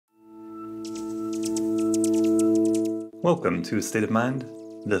Welcome to A State of Mind.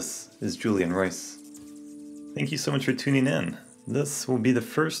 This is Julian Royce. Thank you so much for tuning in. This will be the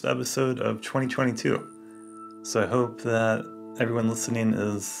first episode of 2022. So I hope that everyone listening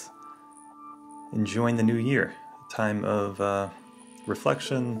is enjoying the new year, a time of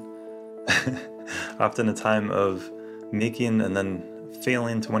reflection, often a time of making and then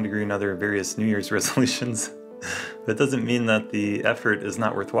failing to one degree or another various New Year's resolutions. That doesn't mean that the effort is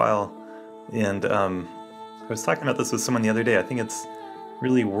not worthwhile. And I was talking about this with someone the other day. I think it's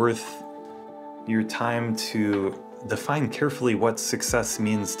really worth your time to define carefully what success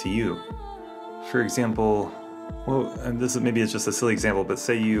means to you. For example, and maybe it's just a silly example, but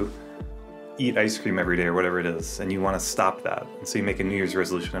say you eat ice cream every day or whatever it is, and you want to stop that. And so you make a New Year's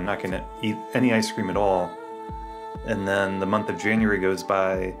resolution, I'm not going to eat any ice cream at all. And then the month of January goes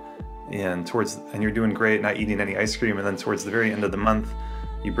by, and you're doing great, not eating any ice cream, and then towards the very end of the month,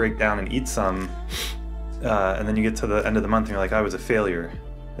 you break down and eat some, and then you get to the end of the month and you're like, I was a failure.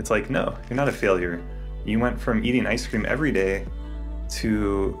 It's like, no, you're not a failure. You went from eating ice cream every day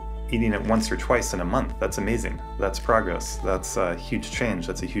to eating it once or twice in a month. That's amazing. That's progress. That's a huge change.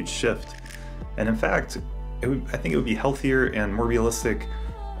 That's a huge shift. And in fact, I think it would be healthier and more realistic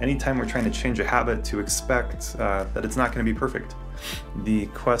anytime we're trying to change a habit to expect that it's not going to be perfect. The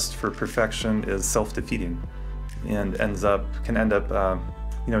quest for perfection is self-defeating and can end up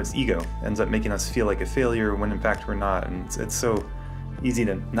it's ego, ends up making us feel like a failure when in fact we're not. And it's so easy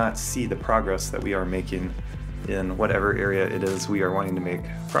to not see the progress that we are making in whatever area it is we are wanting to make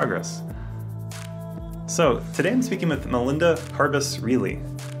progress. So today I'm speaking with Melinda Carbis-Reilly,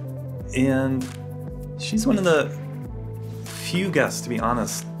 and she's one of the few guests, to be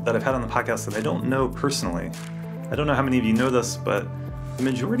honest, that I've had on the podcast that I don't know personally. I don't know how many of you know this, but the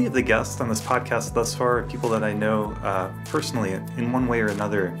majority of the guests on this podcast thus far are people that I know personally in one way or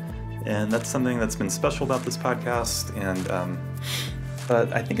another, and that's something that's been special about this podcast. And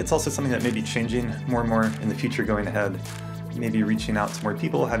but I think it's also something that may be changing more and more in the future going ahead, maybe reaching out to more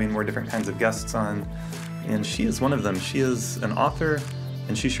people, having more different kinds of guests on, and she is one of them. She is an author,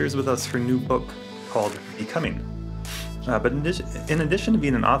 and she shares with us her new book called Becoming. But in addition to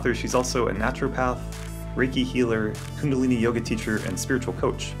being an author, she's also a naturopath, Reiki healer, Kundalini yoga teacher, and spiritual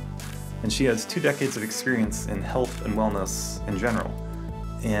coach. And she has 2 decades of experience in health and wellness in general.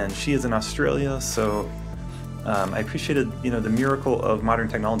 And she is in Australia, so I appreciated the miracle of modern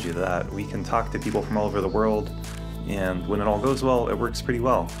technology, that we can talk to people from all over the world, and when it all goes well, it works pretty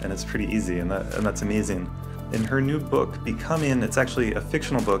well, and it's pretty easy, and that's amazing. In her new book, Becoming, it's actually a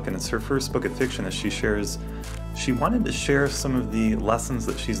fictional book, and it's her first book of fiction. As she wanted to share some of the lessons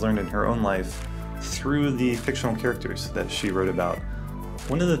that she's learned in her own life through the fictional characters that she wrote about.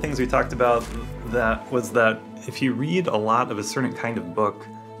 One of the things we talked about was that if you read a lot of a certain kind of book,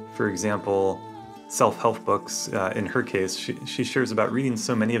 for example, self-help books, in her case, she shares about reading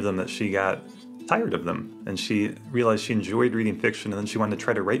so many of them that she got tired of them, and she realized she enjoyed reading fiction, and then she wanted to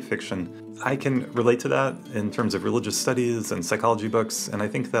try to write fiction. I can relate to that in terms of religious studies and psychology books, and I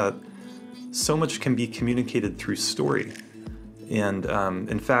think that so much can be communicated through story. And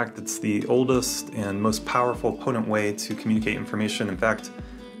in fact, it's the oldest and most powerful, potent way to communicate information. In fact,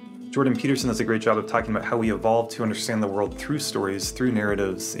 Jordan Peterson does a great job of talking about how we evolved to understand the world through stories, through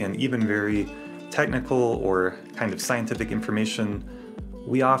narratives, and even very technical or kind of scientific information.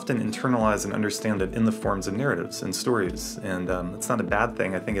 We often internalize and understand it in the forms of narratives and stories. And it's not a bad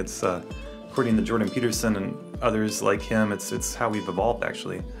thing. I think it's, according to Jordan Peterson and others like him, it's how we've evolved,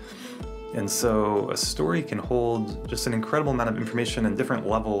 actually. And so a story can hold just an incredible amount of information and different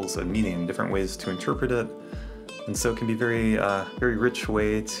levels of meaning, different ways to interpret it. And so it can be very rich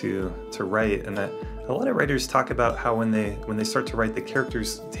way to write. And that a lot of writers talk about how when they start to write, the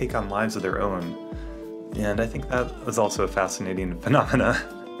characters take on lives of their own. And I think that is also a fascinating phenomena.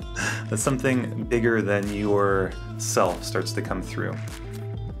 That something bigger than yourself starts to come through.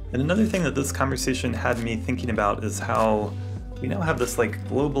 And another thing that this conversation had me thinking about is how we now have this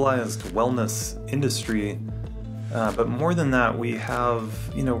globalized wellness industry, but more than that, we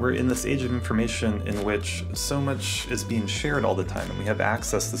have, we're in this age of information in which so much is being shared all the time, and we have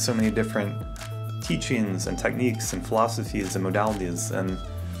access to so many different teachings and techniques and philosophies and modalities, and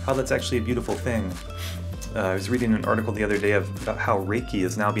how that's actually a beautiful thing. I was reading an article the other day about how Reiki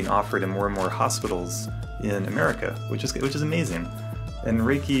is now being offered in more and more hospitals in America, which is amazing. And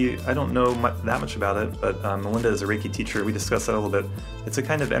Reiki, I don't know that much about it, but Melinda is a Reiki teacher. We discussed that a little bit. It's a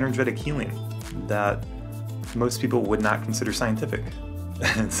kind of energetic healing that most people would not consider scientific.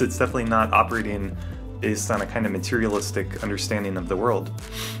 It's definitely not operating based on a kind of materialistic understanding of the world.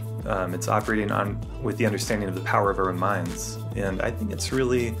 It's operating with the understanding of the power of our own minds. And I think it's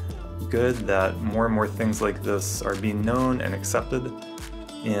really good that more and more things like this are being known and accepted.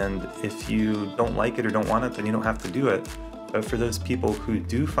 And if you don't like it or don't want it, then you don't have to do it. But for those people who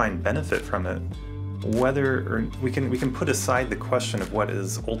do find benefit from it, whether or we can put aside the question of what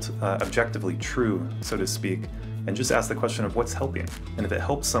is objectively true, so to speak, and just ask the question of what's helping. And if it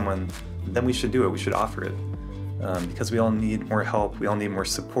helps someone, then we should do it. We should offer it, because we all need more help. We all need more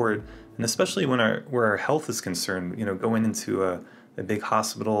support, and especially where our health is concerned. Going into a big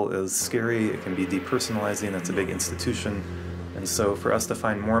hospital is scary. It can be depersonalizing. It's a big institution. And so for us to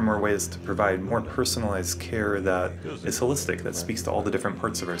find more and more ways to provide more personalized care that is holistic, that speaks to all the different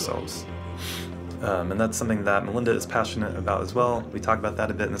parts of ourselves. And that's something that Melinda is passionate about as well. We talk about that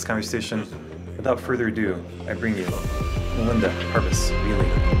a bit in this conversation. Without further ado, I bring you Melinda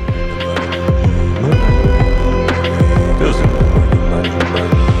Carbis-Reilly.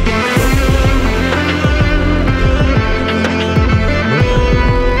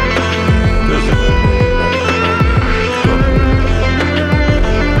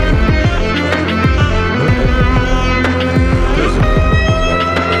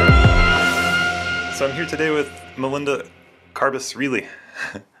 So I'm here today with Melinda Carbis-Reilly.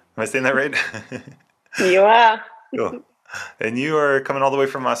 Am I saying that right? You are. Cool. And you are coming all the way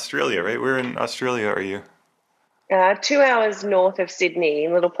from Australia, right? Where in Australia are you? 2 hours north of Sydney,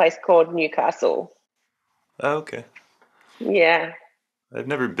 a little place called Newcastle. Oh, okay. Yeah. I've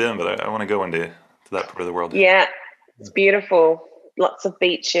never been, but I want to go one day to that part of the world. Yeah, it's beautiful. Lots of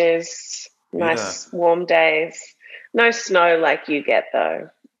beaches, nice warm days. No snow like you get, though.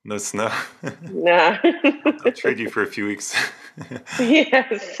 No snow? No. I'll trade you for a few weeks.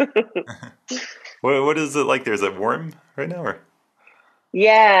 Yes. What is it like there? Is it warm right now? Or?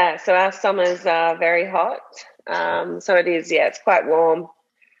 Yeah, so our summers are very hot. So it is, it's quite warm.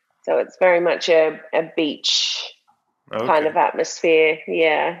 So it's very much a beach kind of atmosphere,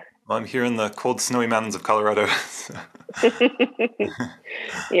 yeah. Well, I'm here in the cold, snowy mountains of Colorado. So.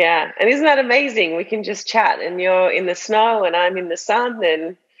 Yeah, and isn't that amazing? We can just chat, and you're in the snow, and I'm in the sun,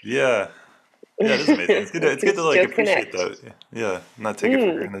 and yeah, it is amazing. It's good to like appreciate that. Yeah, not take it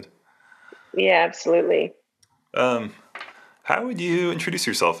for granted. Yeah, absolutely. How would you introduce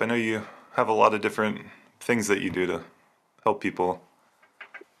yourself? I know you have a lot of different things that you do to help people.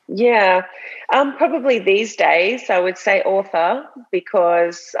 Yeah, probably these days I would say author,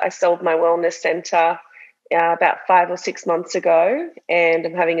 because I sold my wellness center about 5 or 6 months ago, and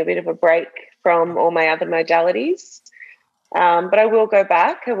I'm having a bit of a break from all my other modalities. But I will go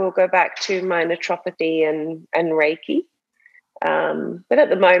back. I will go back to my naturopathy and Reiki. But at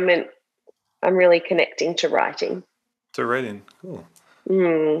the moment, I'm really connecting to writing. To writing, cool.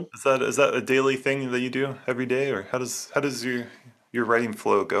 Mm. Is that a daily thing that you do every day, or how does your writing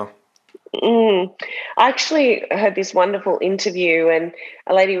flow go? I actually heard this wonderful interview, and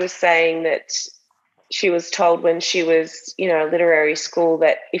a lady was saying that she was told when she was, literary school,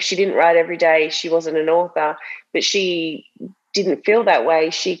 that if she didn't write every day, she wasn't an author. But she didn't feel that way.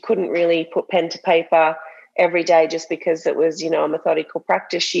 She couldn't really put pen to paper every day just because it was, a methodical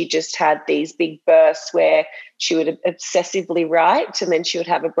practice. She just had these big bursts where she would obsessively write, and then she would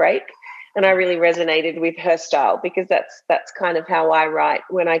have a break. And I really resonated with her style, because that's kind of how I write.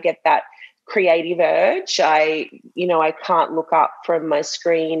 When I get that creative urge, I can't look up from my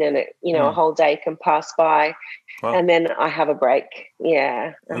screen, and a whole day can pass by. Wow. And then I have a break.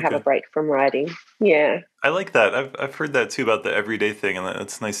 Yeah, I have a break from writing. Yeah, I like that. I've heard that too about the everyday thing, and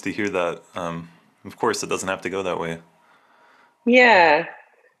it's nice to hear that. Of course, it doesn't have to go that way. Yeah.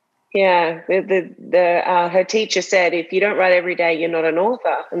 Yeah, her teacher said, if you don't write every day, you're not an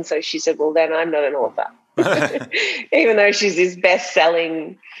author. And so she said, well, then I'm not an author. Even though she's this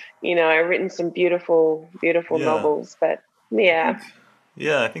best-selling, written some beautiful novels. But, yeah.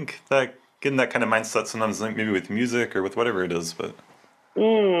 I think that getting that kind of mindset sometimes, like maybe with music or with whatever it is. But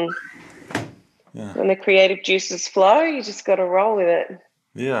When the creative juices flow, you just got to roll with it.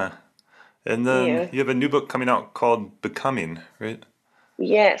 Yeah. And then you have a new book coming out called Becoming, right?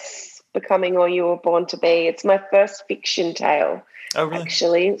 Yes, Becoming All You Were Born to Be. It's my first fiction tale. Oh, really?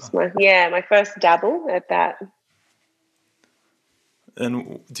 Actually, it's my first dabble at that.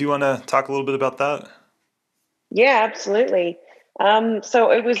 And do you want to talk a little bit about that? Yeah, absolutely.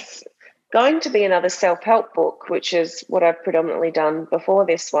 So it was going to be another self-help book, which is what I've predominantly done before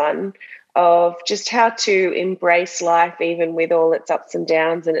this one, of just how to embrace life even with all its ups and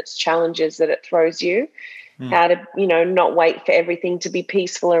downs and its challenges that it throws you. How to, not wait for everything to be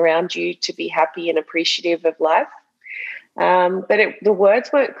peaceful around you to be happy and appreciative of life. But the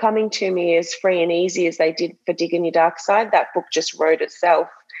words weren't coming to me as free and easy as they did for Dig in Your Dark Side. That book just wrote itself.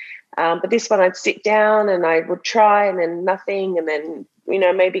 But this one, I'd sit down and I would try, and then nothing, and then,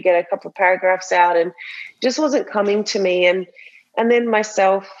 maybe get a couple of paragraphs out, and just wasn't coming to me. And then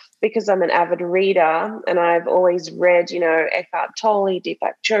myself, because I'm an avid reader and I've always read, Eckhart Tolle,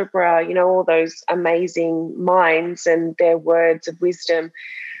 Deepak Chopra, all those amazing minds and their words of wisdom,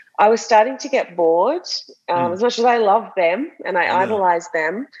 I was starting to get bored. As much as I love them and I idolize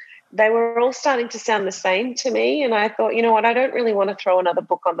them, they were all starting to sound the same to me. And I thought, you know what, I don't really want to throw another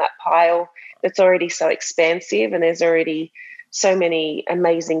book on that pile that's already so expansive, and there's already so many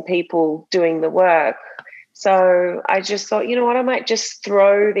amazing people doing the work. So I just thought, you know what, I might just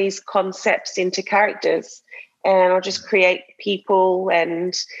throw these concepts into characters, and I'll just create people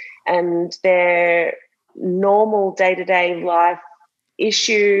and their normal day-to-day life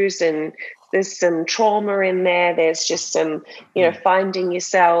issues, and there's some trauma in there. There's just some, finding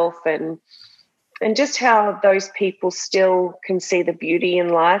yourself, and just how those people still can see the beauty in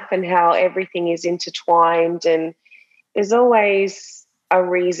life, and how everything is intertwined, and there's always a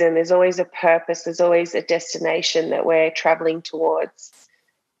reason, there's always a purpose, there's always a destination that we're traveling towards.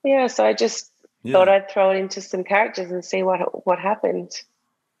 Yeah, so I just thought I'd throw it into some characters and see what happened.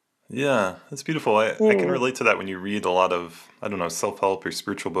 Yeah, that's beautiful. I can relate to that when you read a lot of, I don't know, self-help or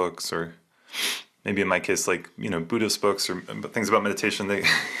spiritual books, or maybe in my case, like, Buddhist books or things about meditation.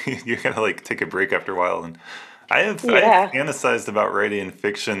 You gotta like take a break after a while. And I have fantasized about writing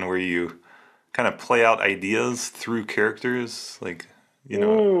fiction where you kind of play out ideas through characters. Like,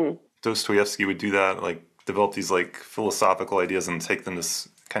 Dostoevsky would do that, like develop these like philosophical ideas and take them to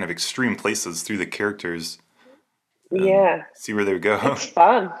kind of extreme places through the characters. See where they would go. It's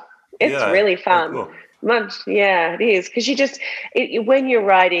fun. It's really fun. Cool. It is. Because when you're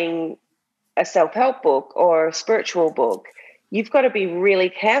writing a self-help book or a spiritual book, you've got to be really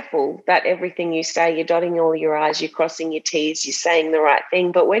careful that everything you say, you're dotting all your I's, you're crossing your T's, you're saying the right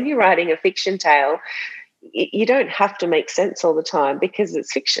thing. But when you're writing a fiction tale, you don't have to make sense all the time because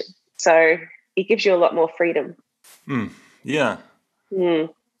it's fiction. So it gives you a lot more freedom. Yeah. And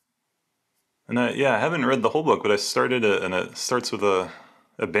I haven't read the whole book, but I started it, and it starts with a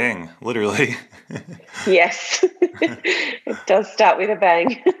bang, literally. Yes, it does start with a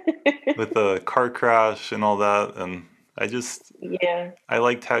bang. With a car crash and all that, and I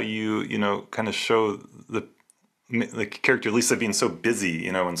liked how you kind of show the character Lisa being so busy,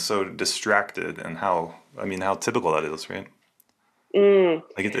 and so distracted, and how typical that is, right?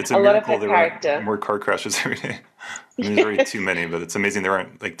 Like it's a miracle there aren't more car crashes every day. There's already too many, but it's amazing there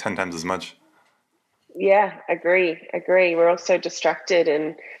aren't like 10 times as much. Yeah, agree. We're all so distracted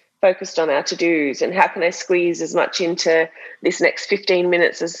and focused on our to-dos, and how can I squeeze as much into this next 15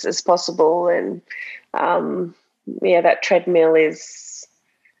 minutes as possible. And that treadmill is,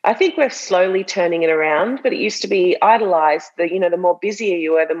 I think we're slowly turning it around, but it used to be idolized. The more busier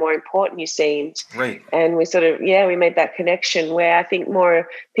you were, the more important you seemed. Right. And we sort of, we made that connection where I think more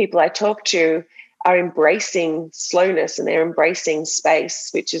people I talk to are embracing slowness, and they're embracing space,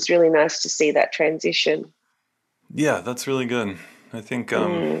 which is really nice to see that transition. Yeah, that's really good. I think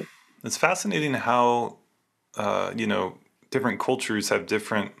it's fascinating how, different cultures have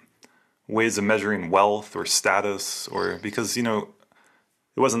different ways of measuring wealth or status, or because, it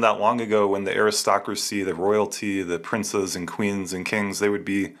wasn't that long ago when the aristocracy, the royalty, the princes and queens and kings, they would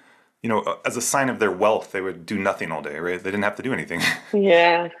be, as a sign of their wealth, they would do nothing all day, right? They didn't have to do anything.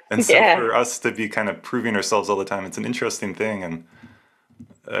 Yeah. And so for us to be kind of proving ourselves all the time, it's an interesting thing. And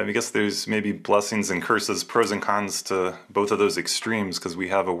I guess there's maybe blessings and curses, pros and cons to both of those extremes, because we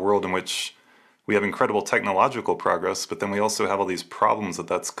have a world in which we have incredible technological progress, but then we also have all these problems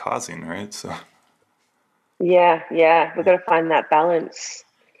that's causing, right? So. Yeah. We've got to find that balance.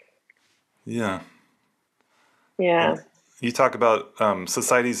 Yeah. Yeah. You talk about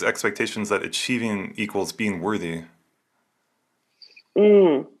society's expectations that achieving equals being worthy.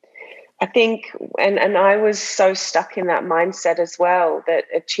 I think, and I was so stuck in that mindset as well, that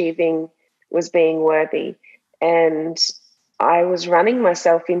achieving was being worthy. And I was running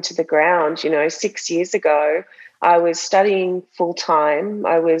myself into the ground. 6 years ago, I was studying full time.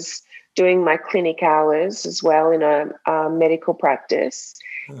 I was doing my clinic hours as well in a medical practice.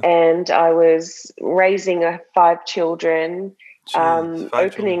 And I was raising 5 children,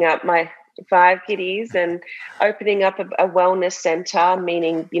 opening up my 5 kiddies, and opening up a wellness center,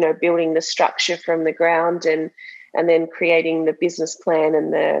 meaning, building the structure from the ground, and then creating the business plan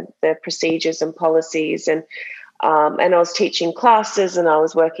and the procedures and policies. And I was teaching classes, and I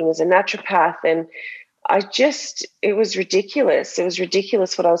was working as a naturopath, and it was ridiculous. It was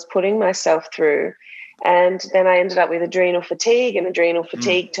ridiculous what I was putting myself through. And then I ended up with adrenal fatigue, and adrenal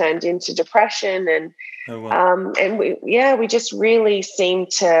fatigue turned into depression. And we just really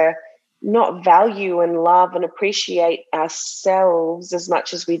seemed to not value and love and appreciate ourselves as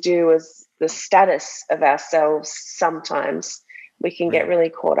much as we do as the status of ourselves. Sometimes we can get really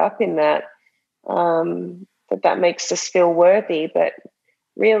caught up in that, that makes us feel worthy. But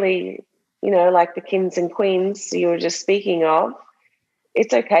really, like the kings and queens you were just speaking of,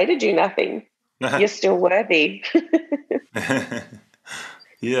 it's okay to do nothing. You're still worthy.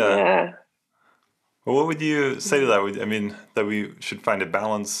 Yeah. Well, what would you say to that? I mean, that we should find a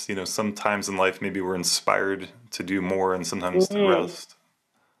balance. Sometimes in life, maybe we're inspired to do more and sometimes to rest.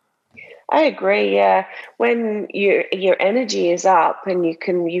 I agree. Yeah. When your energy is up and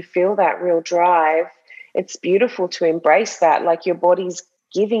you feel that real drive, it's beautiful to embrace that. Like your body's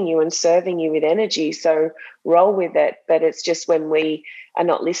giving you and serving you with energy. So roll with it. But it's just when we are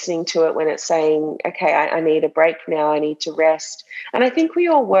not listening to it, when it's saying, okay, I need a break now, I need to rest. And I think we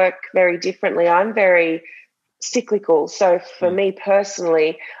all work very differently. I'm very cyclical. So for me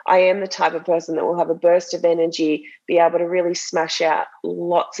personally, I am the type of person that will have a burst of energy, be able to really smash out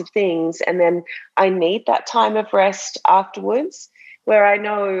lots of things. And then I need that time of rest afterwards, where I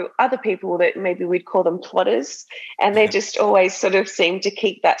know other people that maybe we'd call them plotters, and they just always sort of seem to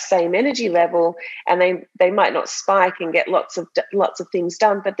keep that same energy level, and they might not spike and get lots of things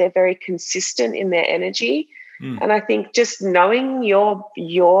done, but they're very consistent in their energy. And I think just knowing your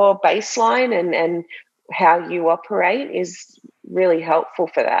baseline and how you operate is really helpful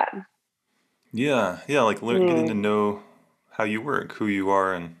for that. Yeah, like getting to know how you work, who you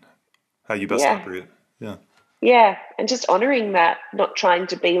are, and how you best operate. Yeah, and just honoring that, not trying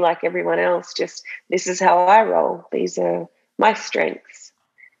to be like everyone else, just this is how I roll. These are my strengths.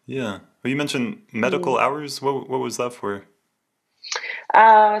 Yeah. Well, you mentioned medical hours. What was that for?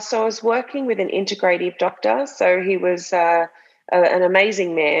 So I was working with an integrative doctor. So he was an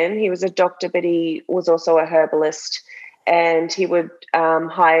amazing man. He was a doctor, but he was also a herbalist. And he would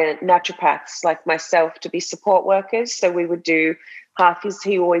hire naturopaths like myself to be support workers. So we would do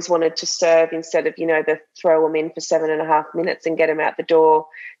he always wanted to serve instead of, the throw them in for 7.5 minutes and get them out the door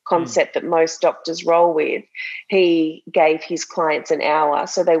concept that most doctors roll with. He gave his clients an hour.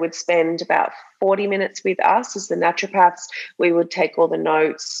 So they would spend about 40 minutes with us as the naturopaths. We would take all the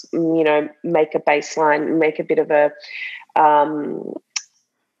notes, make a baseline, make a bit of a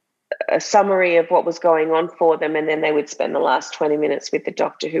summary of what was going on for them, and then they would spend the last 20 minutes with the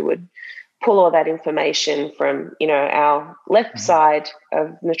doctor, who would pull all that information from our left side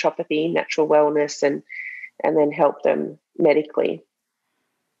of naturopathy, natural wellness, and then help them medically.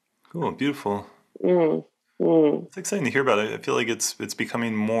 Cool, beautiful. It's exciting to hear about it. I feel like it's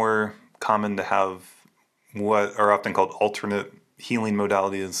becoming more common to have what are often called alternate healing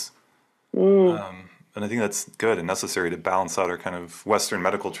modalities. And I think that's good and necessary to balance out our kind of Western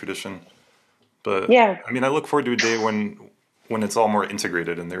medical tradition. But I mean, I look forward to a day when it's all more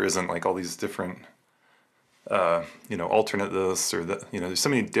integrated and there isn't like all these different, alternate this or that. There's so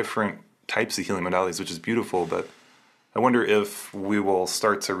many different types of healing modalities, which is beautiful. But I wonder if we will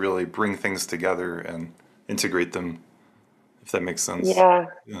start to really bring things together and integrate them, if that makes sense.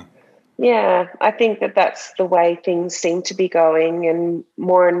 Yeah, I think that's the way things seem to be going, and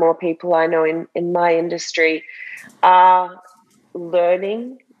more people I know in my industry are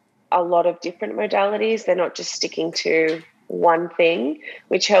learning a lot of different modalities. They're not just sticking to one thing,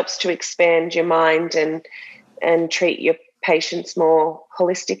 which helps to expand your mind and treat your patients more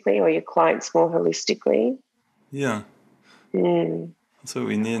holistically or your clients more holistically. Yeah. That's what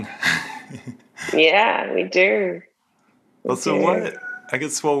we need. Yeah, we do. I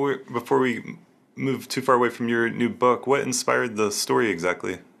guess before we move too far away from your new book, what inspired the story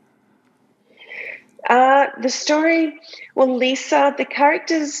exactly? The story, well, Lisa, the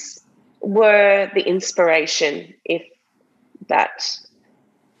characters were the inspiration, if that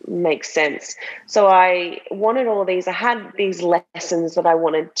makes sense. So I wanted all these, I had these lessons that I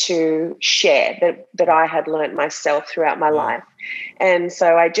wanted to share that I had learned myself throughout my life. And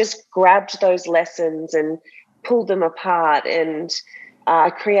so I just grabbed those lessons and pulled them apart, and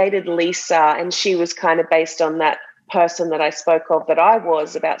I created Lisa, and she was kind of based on that person that I spoke of that I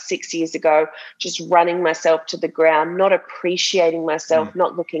was about 6 years ago, just running myself to the ground, not appreciating myself,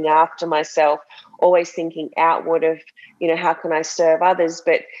 not looking after myself, always thinking outward of, how can I serve others?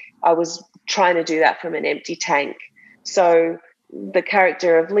 But I was trying to do that from an empty tank. So the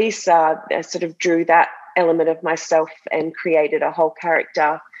character of Lisa, I sort of drew that element of myself and created a whole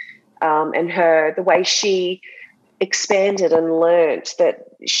character, and the way she expanded and learnt that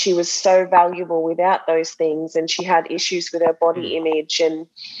she was so valuable without those things, and she had issues with her body image, and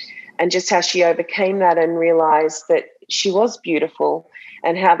just how she overcame that and realised that she was beautiful,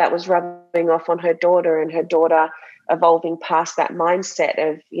 and how that was rubbing off on her daughter, and her daughter evolving past that mindset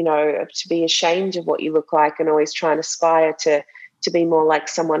of, to be ashamed of what you look like and always try and aspire to be more like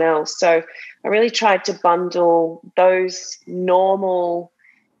someone else. So I really tried to bundle those normal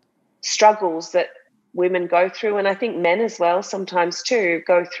struggles that women go through, and I think men as well sometimes too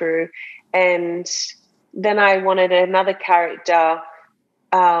go through. And then I wanted another character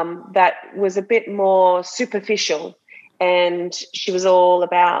that was a bit more superficial, and she was all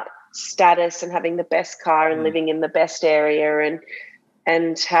about status and having the best car and living in the best area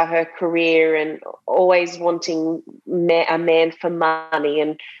and how her career and always wanting a man for money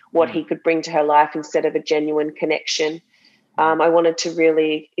and what he could bring to her life instead of a genuine connection. I wanted to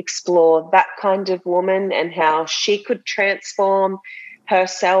really explore that kind of woman and how she could transform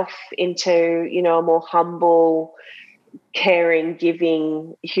herself into, a more humble, caring,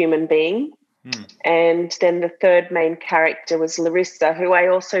 giving human being. And then the third main character was Larissa, who I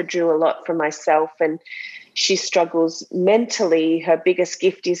also drew a lot from myself. And she struggles mentally. Her biggest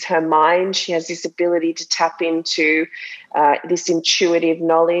gift is her mind. She has this ability to tap into this intuitive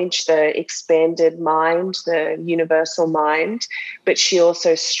knowledge, the expanded mind, the universal mind. But she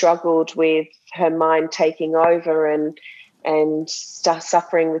also struggled with her mind taking over and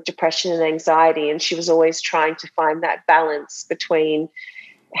suffering with depression and anxiety. And she was always trying to find that balance between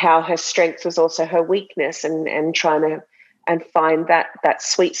how her strength was also her weakness and trying to and find that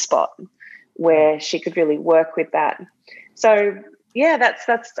sweet spot where she could really work with that. So yeah,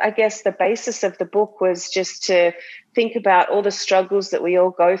 that's I guess the basis of the book was just to think about all the struggles that we all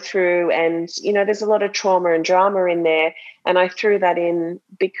go through. And there's a lot of trauma and drama in there, and I threw that in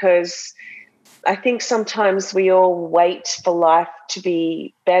because I think sometimes we all wait for life to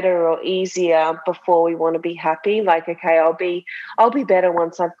be better or easier before we want to be happy. Like, okay, I'll be better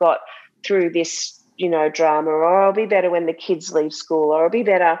once I've got through this, drama, or I'll be better when the kids leave school, or I'll be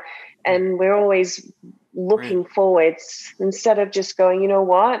better. And we're always looking forwards instead of just going, you know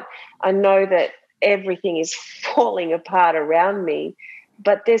what? I know that everything is falling apart around me,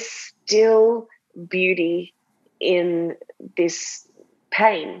 but there's still beauty in this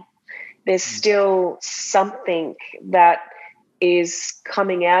pain. There's still something that is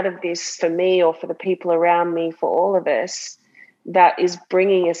coming out of this for me or for the people around me, for all of us, that is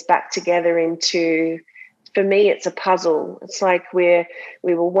bringing us back together into, for me, it's a puzzle. It's like we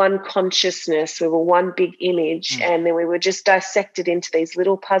were one consciousness, we were one big image, and then we were just dissected into these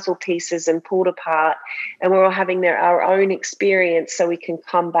little puzzle pieces and pulled apart, and we're all having our own experience so we can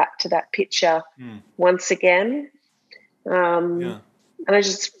come back to that picture once again. And I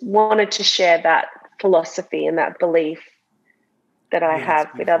just wanted to share that philosophy and that belief that I have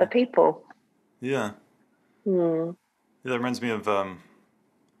with other people. Yeah. Yeah, that reminds me of,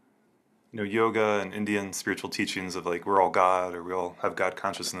 yoga and Indian spiritual teachings of like, we're all God, or we all have God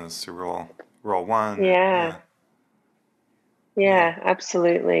consciousness, or we're all one. Yeah,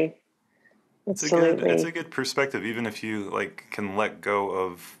 absolutely. It's a good perspective, even if you can let go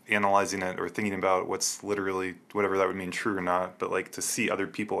of analyzing it or thinking about what's literally, whatever that would mean, true or not. But to see other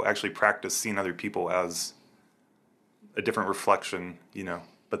people, actually practice seeing other people as a different reflection,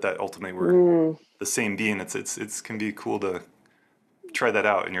 but that ultimately we're the same being. It's can be cool to try that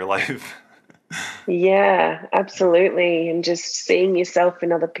out in your life. Yeah, absolutely. And just seeing yourself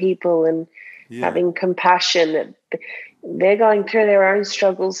in other people and having compassion that they're going through their own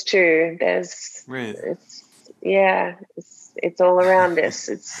struggles too. It's all around us.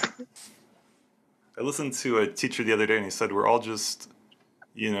 I listened to a teacher the other day, and he said we're all just,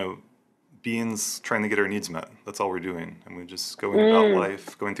 beings trying to get our needs met. That's all we're doing, and we're just going through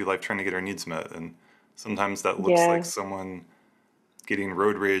life trying to get our needs met. And sometimes that looks like someone getting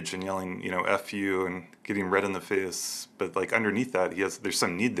road rage and yelling, F you, and getting red in the face. But underneath that, there's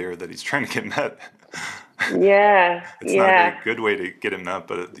some need there that he's trying to get met. It's not a very good way to get it met,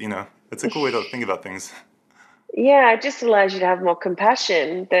 but it's a cool way to think about things. Yeah, it just allows you to have more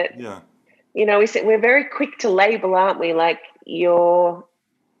compassion. That we're very quick to label, aren't we? Like, you're,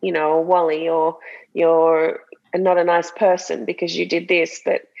 a Wally, or you're not a nice person because you did this.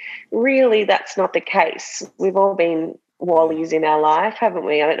 But really, that's not the case. We've all been Wallies in our life, haven't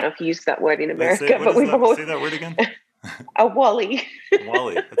we? I don't know if you use that word in America, but we've all... Say that word again. A Wally.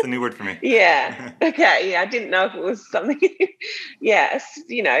 Wally. That's a new word for me. Yeah. Okay. Yeah. I didn't know if it was something. Yes.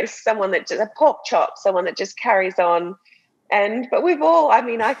 Someone that just a pork chop, someone that just carries on. But we've all,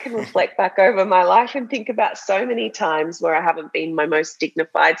 I can reflect back over my life and think about so many times where I haven't been my most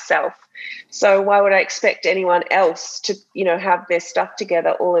dignified self. So why would I expect anyone else to, have their stuff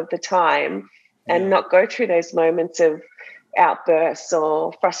together all of the time and not go through those moments of outbursts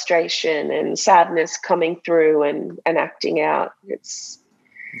or frustration and sadness coming through and acting out? It's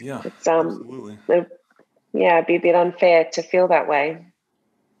absolutely. Yeah, it'd be a bit unfair to feel that way.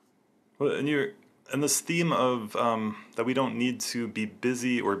 Well, and this theme of that we don't need to be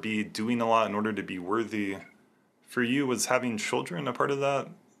busy or be doing a lot in order to be worthy. For you, was having children a part of that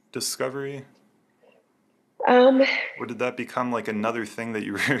discovery? Um, Or did that become like another thing that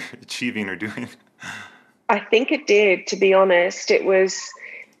you were achieving or doing? I think it did, to be honest. It was,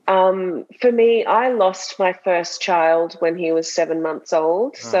 for me, I lost my first child when he was 7 months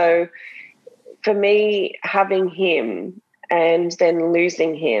old. Oh, So for me, having him and then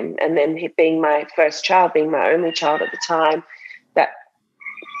losing him, and then he being my first child, being my only child at the time, that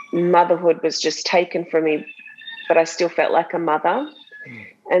motherhood was just taken from me, but I still felt like a mother. mm,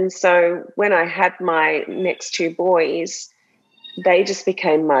 And so when I had my next two boys, they just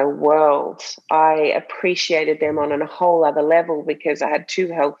became my world. I appreciated them on a whole other level because I had two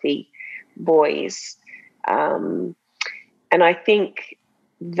healthy boys. Um, and I think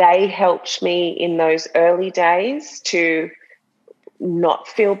they helped me in those early days to not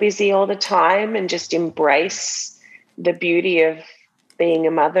feel busy all the time and just embrace the beauty of being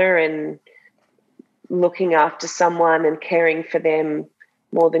a mother and looking after someone and caring for them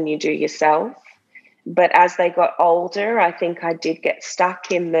more than you do yourself. But as they got older, I think I did get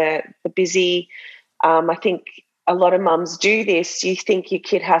stuck in the busy. I think a lot of mums do this. You think your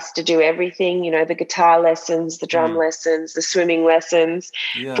kid has to do everything, the guitar lessons, the drum mm, lessons, the swimming lessons,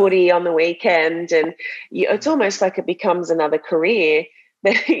 yeah, footy on the weekend. And it's almost like it becomes another career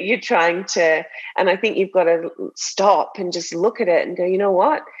that you're trying to. And I think you've got to stop and just look at it and go, you know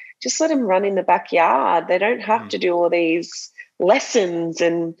what? Just let them run in the backyard. They don't have mm, to do all these lessons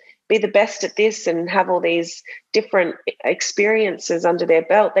and be the best at this and have all these different experiences under their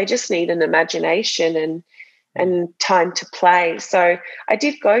belt. They just need an imagination mm, and time to play. So I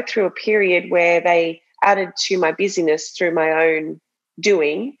did go through a period where they added to my busyness through my own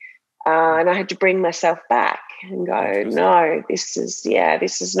doing, mm. and I had to bring myself back and go, Interesting. no, this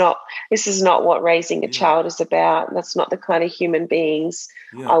is not what raising a Yeah, child is about. That's not the kind of human beings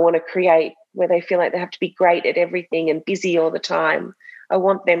I yeah, want to create, where they feel like they have to be great at everything and busy all the time. I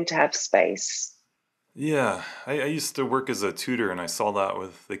want them to have space. yeah. I used to work as a tutor, and I saw that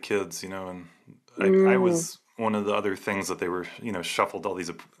with the kids, and I Mm, was one of the other things that they were, shuffled all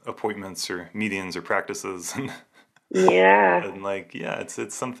these appointments or meetings or practices, and yeah, and like, yeah,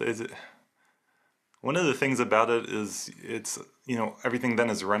 it's something. One of the things about it is everything then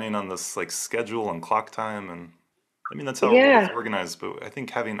is running on this like schedule and clock time, and I mean that's how our world is yeah. organized. But I think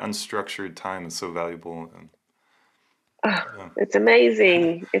having unstructured time is so valuable, and Oh, yeah, it's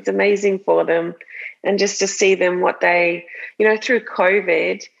amazing. It's amazing for them. And just to see them what they, through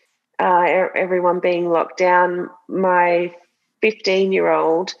COVID, everyone being locked down, my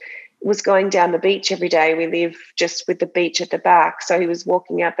 15-year-old was going down the beach every day. We live just with the beach at the back. So he was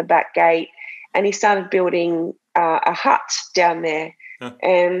walking out the back gate and he started building a hut down there. yeah,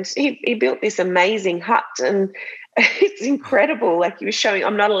 And he built this amazing hut. And it's incredible. Like he was showing,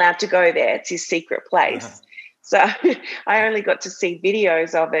 I'm not allowed to go there. It's his secret place. So I only got to see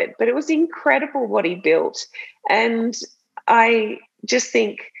videos of it, but it was incredible what he built. And I just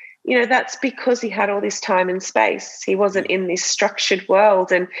think, that's because he had all this time and space. He wasn't yeah, in this structured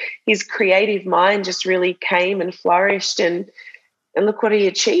world, and his creative mind just really came and flourished. And look what he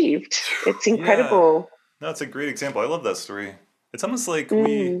achieved. It's yeah. incredible. No, that's a great example. I love that story. It's almost like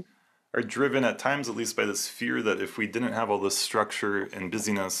we Mm, are driven at times, at least, by this fear that if we didn't have all this structure and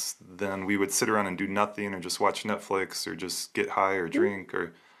busyness, then we would sit around and do nothing or just watch Netflix or just get high or drink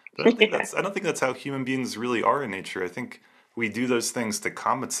or but yeah, I don't think that's how human beings really are in nature. I think we do those things to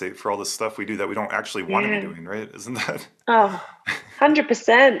compensate for all the stuff we do that we don't actually want to be yeah. doing, right? Isn't that? Oh,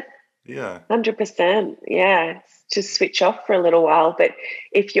 100%. Yeah. 100%. Yeah. Just switch off for a little while. But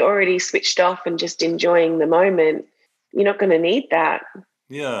if you're already switched off and just enjoying the moment, you're not going to need that.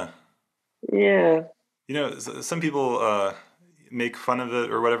 Yeah. Yeah. Some people make fun of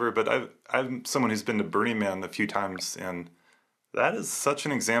it or whatever, but I'm someone who's been to Burning Man a few times, and that is such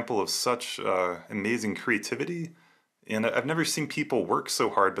an example of such amazing creativity. And I've never seen people work so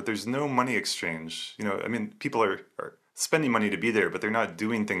hard, but there's no money exchange. I mean, people are spending money to be there, but they're not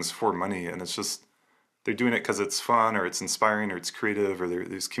doing things for money. And it's just, they're doing it because it's fun or it's inspiring or it's creative or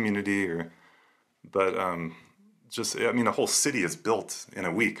there's community but just, I mean, the whole city is built in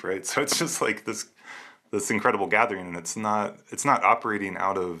a week, right? So it's just like this incredible gathering, and it's not operating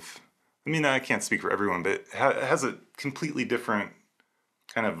out of, I mean, I can't speak for everyone, but it has a completely different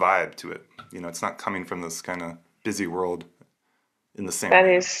kind of vibe to it. It's not coming from this kind of busy world in the same That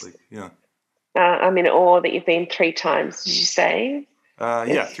way. It's is, like, yeah, I'm in awe that you've been 3 times, did you say?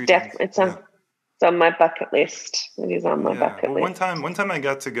 yeah, It's three times. definitely, Yeah, It's on my bucket list. It is on my Yeah. bucket Well, list. one time I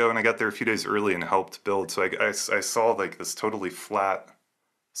got to go, and I got there a few days early and helped build. So I saw like this totally flat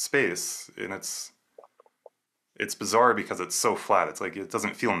space, and it's bizarre because it's so flat. It's like it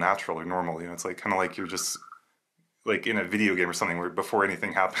doesn't feel natural or normal. You know, it's like kind of like you're just like in a video game or something where before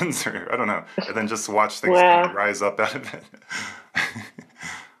anything happens, or I don't know, and then just watch things kind of Wow. rise up out of it.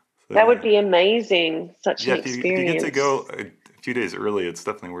 So That would yeah, be amazing. Such an yeah. If you get to experience. go a few days early, it's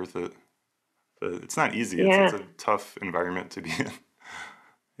definitely worth it. But it's not easy. It's Yeah. a tough environment to be in.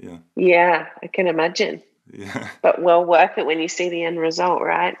 Yeah, Yeah, I can imagine. yeah, But well worth it when you see the end result,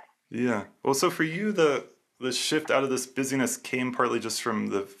 right? yeah. Well, so for you, the shift out of this busyness came partly just from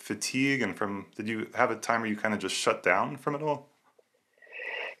the fatigue and from. Did you have a time where you kind of just shut down from it all?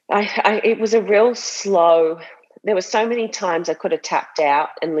 It was a real slow. There were so many times I could have tapped out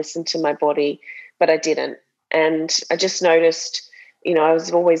and listened to my body, but I didn't. And I just noticed, I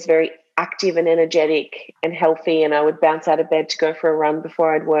was always very active and energetic and healthy, and I would bounce out of bed to go for a run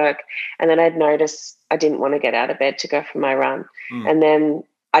before I'd work. And then I'd notice I didn't want to get out of bed to go for my run. Mm, And then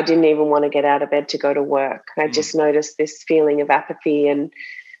I didn't even want to get out of bed to go to work. I mm, just noticed this feeling of apathy and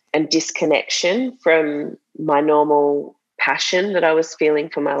disconnection from my normal passion that I was feeling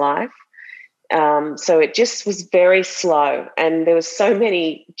for my life. So it just was very slow, and there was so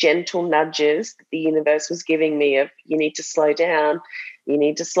many gentle nudges that the universe was giving me of you need to slow down, you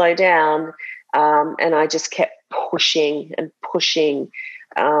need to slow down, and I just kept pushing and pushing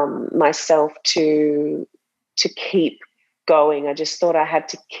myself to keep going. I just thought I had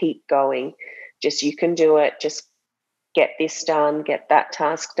to keep going. Just you can do it. Just get this done, get that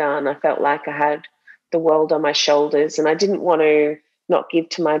task done. I felt like I had the world on my shoulders, and I didn't want to not give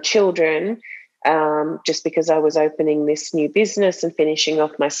to my children just because I was opening this new business and finishing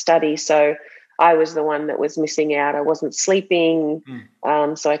off my study. So I was the one that was missing out. I wasn't sleeping,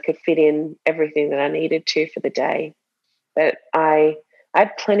 mm. so I could fit in everything that I needed to for the day. But I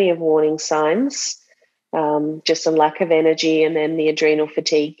had plenty of warning signs, just some lack of energy, and then the adrenal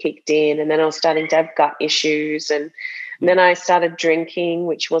fatigue kicked in, and then I was starting to have gut issues, and then I started drinking,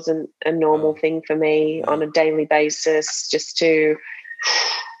 which wasn't a normal Oh, thing for me on yeah. a daily basis, just to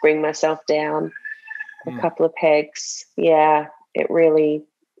bring myself down a Mm, couple of pegs. Yeah, it really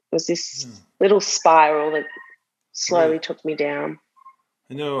was this yeah. little spiral that slowly Right. took me down.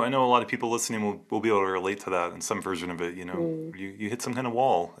 I know a lot of people listening will be able to relate to that in some version of it, you know. Mm, You hit some kind of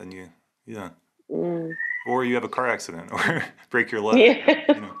wall and yeah. mm. Or you have a car accident or break your leg or,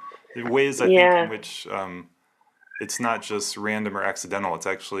 Yeah, you know. There are ways I think in yeah, which it's not just random or accidental. It's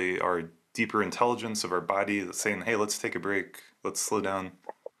actually our deeper intelligence of our body that's saying, hey, let's take a break. Let's slow down.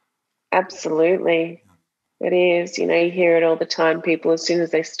 absolutely. It is. You hear it all the time. People, as soon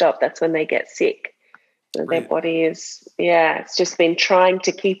as they stop, that's when they get sick. Their Right. body is, yeah, it's just been trying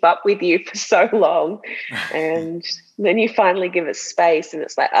to keep up with you for so long. And then you finally give it space, and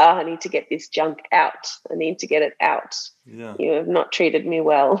it's like, oh, I need to get this junk out. I need to get it out. Yeah. You have not treated me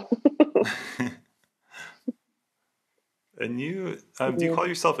well. And do you Mm. call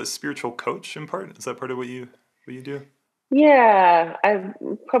yourself a spiritual coach in part? Is that part of what you do? Yeah, I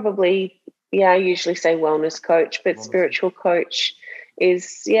probably, yeah, I usually say wellness coach, but Wellness coach. spiritual coach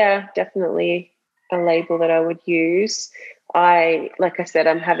is, yeah, definitely a label that I would use. Like I said,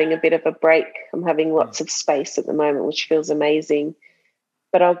 I'm having a bit of a break. I'm having Mm, lots of space at the moment, which feels amazing.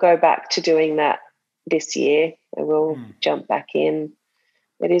 But I'll go back to doing that this year. I will mm. jump back in.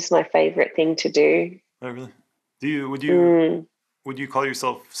 It is my favorite thing to do. Oh, really? Mm, Would you call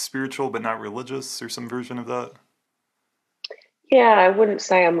yourself spiritual but not religious or some version of that? yeah, I wouldn't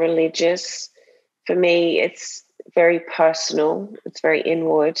say I'm religious. For me, it's very personal, it's very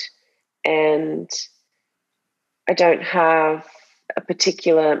inward, and I don't have a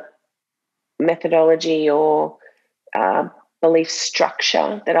particular methodology or uh, belief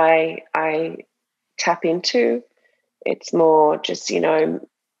structure that I tap into. It's more just,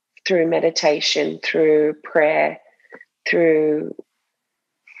 through meditation, through prayer, through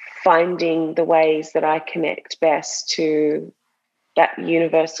finding the ways that I connect best to that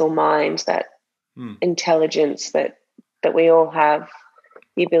universal mind, that Hmm. intelligence that we all have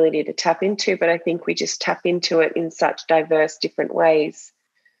the ability to tap into, but I think we just tap into it in such diverse different ways.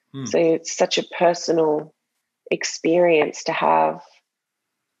 Hmm. So it's such a personal experience to have.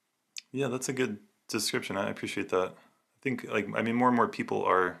 Yeah, that's a good description. I appreciate that. I think I mean more and more people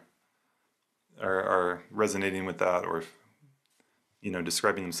are resonating with that or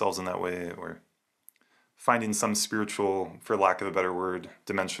describing themselves in that way or finding some spiritual, for lack of a better word,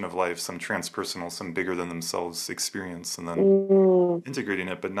 dimension of life, some transpersonal, some bigger than themselves experience and then Mm, integrating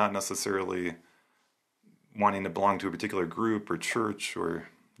it, but not necessarily wanting to belong to a particular group or church or,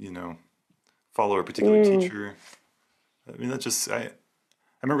 you know, follow a particular teacher. I mean, that just,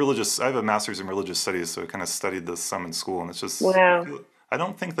 I'm a religious, I have a master's in religious studies, so I kind of studied this some in school, and it's just, Wow. I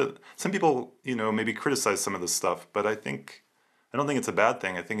don't think that, some people, maybe criticize some of this stuff, but I don't think it's a bad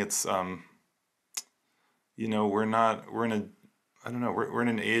thing. I think it's, we're in a, I don't know, we're in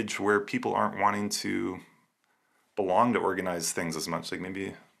an age where people aren't wanting to belong to organized things as much. Like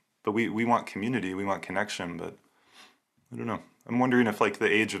maybe, but we want community, we want connection, but I don't know. I'm wondering if like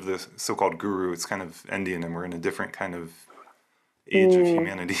the age of the so-called guru, it's kind of ending and we're in a different kind of age of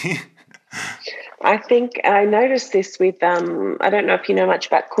humanity. I think I noticed this with, I don't know if you know much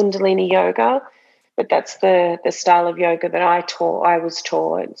about Kundalini yoga, but that's the style of yoga that I was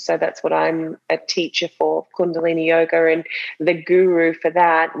taught. So that's what I'm a teacher for, Kundalini yoga. And the guru for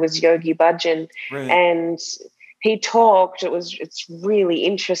that was Yogi Bhajan. Right. And he talked, it's really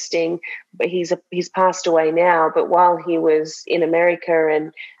interesting, but he's passed away now. But while he was in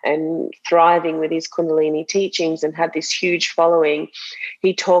America and thriving with his Kundalini teachings and had this huge following,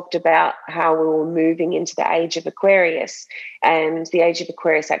 he talked about how we were moving into the age of Aquarius, and the age of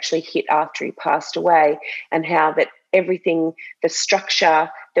Aquarius actually hit after he passed away, and how that everything, the structure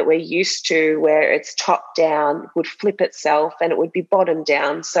that we're used to where it's top down, would flip itself and it would be bottom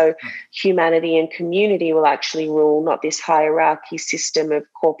down. So humanity and community will actually rule, not this hierarchy system of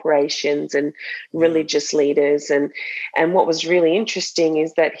corporations and religious leaders. And what was really interesting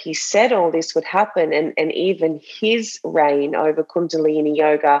is that he said all this would happen, and even his reign over Kundalini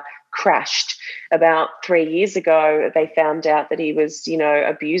yoga crashed. About 3 years ago, they found out that he was,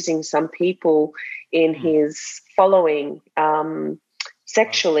 abusing some people in his following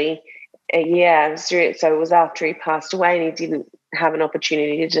sexually. So it was after he passed away and he didn't have an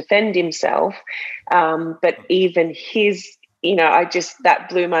opportunity to defend himself. But even his, that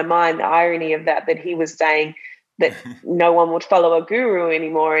blew my mind, the irony of that he was saying that no one would follow a guru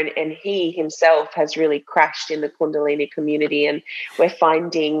anymore. And he himself has really crashed in the Kundalini community, and we're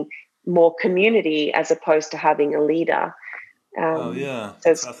finding more community as opposed to having a leader. Oh yeah, So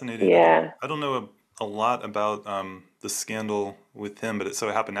that's fascinating. yeah, I don't know a lot about the scandal with him, but so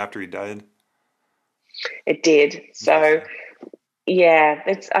it happened after he died. it did. So yeah,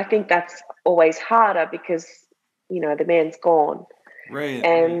 I think that's always harder because the man's gone, Right.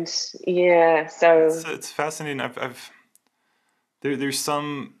 and yeah, so It's fascinating. There's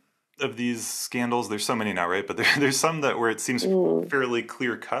some of these scandals. There's so many now, right? But there's some that where it seems fairly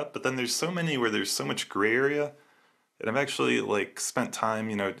clear cut, but then there's so many where there's so much gray area. And I've actually like spent time,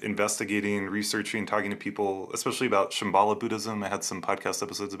 investigating, researching, talking to people, especially about Shambhala Buddhism. I had some podcast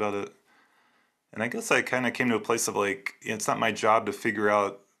episodes about it. And I guess I kind of came to a place of like, it's not my job to figure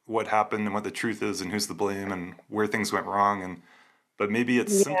out what happened and what the truth is and who's to blame and where things went wrong. But maybe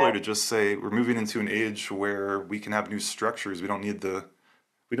it's simpler to just say we're moving into an age where we can have new structures.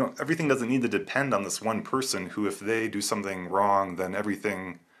 Everything doesn't need to depend on this one person who, if they do something wrong, then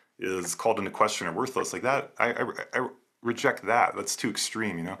everything is called into question or worthless. Like that, I reject that. That's too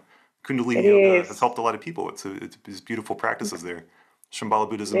extreme, Kundalini yoga has helped a lot of people. It's beautiful practices there. Shambhala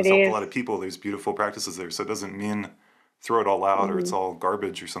Buddhism has helped a lot of people. There's beautiful practices there. So it doesn't mean throw it all out or it's all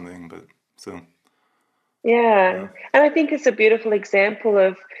garbage or something. But so. Yeah. And I think it's a beautiful example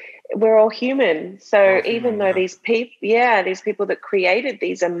of we're all human. So even though these people that created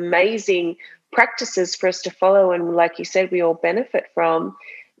these amazing practices for us to follow, and like you said, we all benefit from,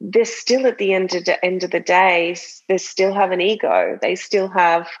 they're still at the end of the day, they still have an ego. They still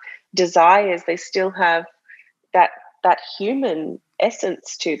have desires. They still have that human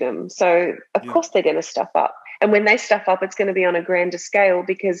essence to them. So of course they're going to stuff up. And when they stuff up, it's going to be on a grander scale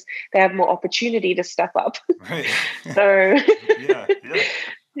because they have more opportunity to stuff up. Right. So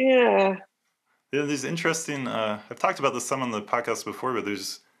yeah, there's interesting, I've talked about this some on the podcast before, but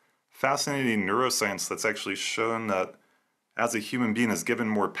there's fascinating neuroscience that's actually shown that as a human being is given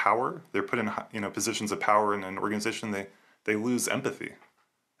more power, they're put in positions of power in an organization, they lose empathy.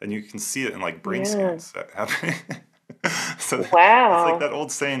 And you can see it in like brain scans that happening. So it's like that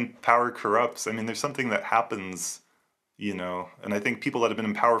old saying, power corrupts. I mean, there's something that happens, and I think people that have been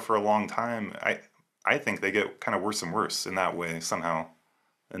in power for a long time, I think they get kind of worse and worse in that way somehow.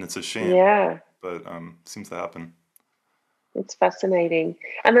 And it's a shame. Yeah. But seems to happen. It's fascinating.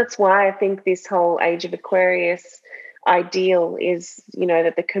 And that's why I think this whole age of Aquarius ideal is,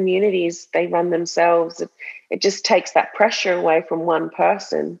 that the communities, they run themselves. It just takes that pressure away from one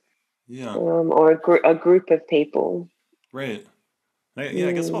person. Yeah. Or a group of people. Right. I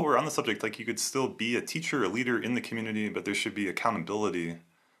guess while we're on the subject, like you could still be a teacher, a leader in the community, but there should be accountability.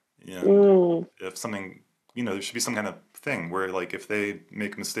 If something, there should be some kind of thing where like if they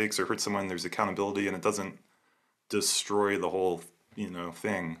make mistakes or hurt someone, there's accountability and it doesn't destroy the whole,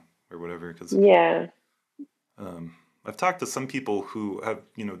 thing or whatever. Because Yeah. I've talked to some people who have,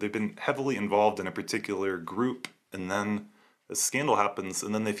 they've been heavily involved in a particular group, and then a scandal happens,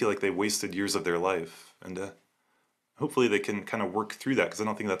 and then they feel like they wasted years of their life. And hopefully they can kind of work through that, because I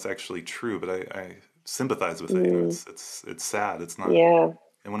don't think that's actually true, but I sympathize with it. It's sad. It's not. Yeah.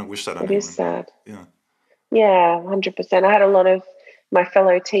 I wouldn't wish that on It anyone. is sad. Yeah. Yeah, 100%. I had a lot of my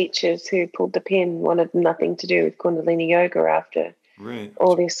fellow teachers who pulled the pin, wanted nothing to do with Kundalini yoga after Right.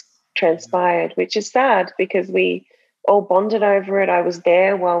 all this transpired, which is sad because we all bonded over it. I was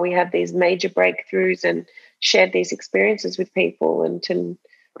there while we had these major breakthroughs and shared these experiences with people, and to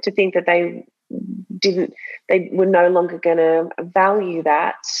think that they were no longer going to value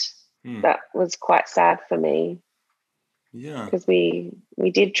that. That was quite sad for me. Yeah. Because we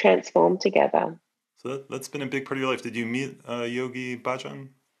did transform together. So that's been a big part of your life. Did you meet Yogi Bhajan?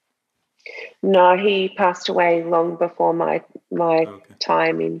 No, he passed away long before my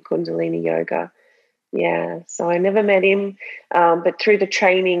time in Kundalini yoga. Yeah, so I never met him, but through the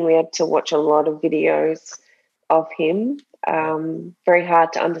training we had to watch a lot of videos of him. Very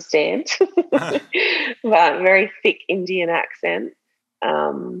hard to understand, but very thick Indian accent.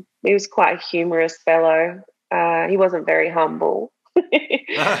 He was quite a humorous fellow. He wasn't very humble.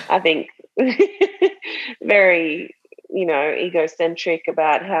 I think very, egocentric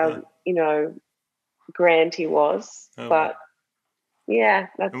about how, grand he was. But yeah,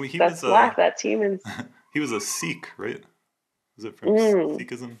 that's life. That's humans. He was a Sikh, right? Was it from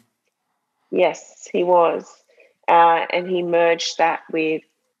Sikhism? Yes, he was. And he merged that with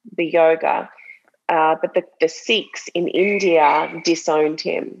the yoga. But the Sikhs in India disowned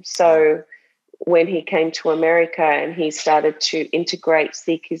him. So when he came to America and he started to integrate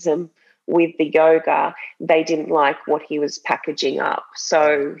Sikhism with the yoga, they didn't like what he was packaging up.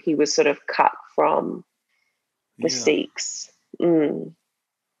 So he was sort of cut from the Sikhs.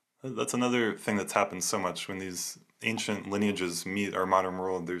 That's another thing that's happened so much when these ancient lineages meet our modern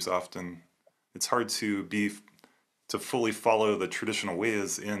world. It's hard to fully follow the traditional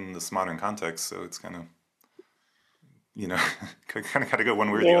ways in this modern context. So it's kind of, kind of got to go one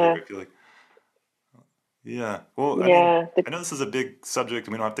way or the other, I feel like. Yeah. Well, I mean, I know this is a big subject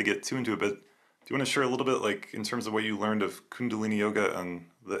and we don't have to get too into it, but do you want to share a little bit, like, in terms of what you learned of Kundalini yoga and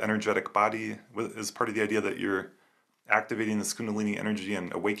the energetic body as part of the idea that you're activating this Kundalini energy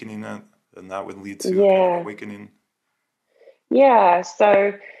and awakening it, and that would lead to kind of awakening? Yeah.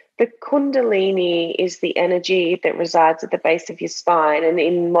 So the Kundalini is the energy that resides at the base of your spine. And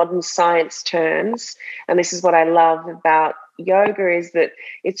in modern science terms, and this is what I love about yoga, is that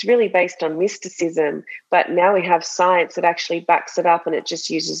it's really based on mysticism, but now we have science that actually backs it up, and it just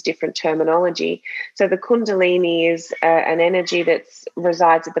uses different terminology. So the Kundalini is an energy that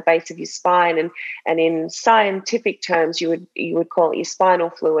resides at the base of your spine, and in scientific terms you would call it your spinal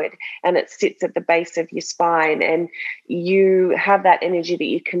fluid, and it sits at the base of your spine, and you have that energy that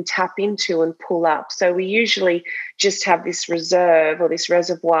you can tap into and pull up. So we usually just have this reserve or this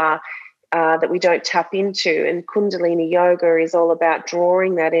reservoir that we don't tap into. And Kundalini yoga is all about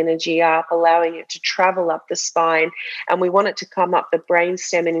drawing that energy up, allowing it to travel up the spine. And we want it to come up the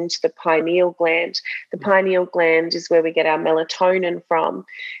brainstem and into the pineal gland. The pineal gland is where we get our melatonin from.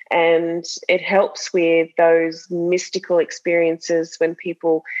 And it helps with those mystical experiences when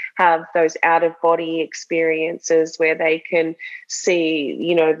people have those out-of-body experiences where they can see,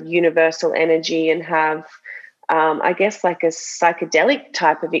 universal energy and have I guess like a psychedelic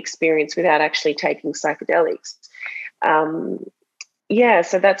type of experience without actually taking psychedelics.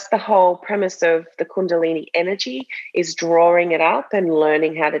 So that's the whole premise of the Kundalini energy, is drawing it up and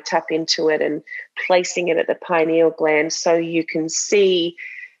learning how to tap into it and placing it at the pineal gland so you can see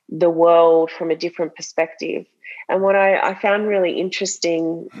the world from a different perspective. And what I found really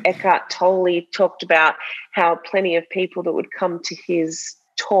interesting, Eckhart Tolle talked about how plenty of people that would come to his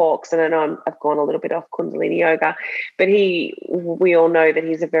talks, and I know I've gone a little bit off Kundalini yoga, but we all know that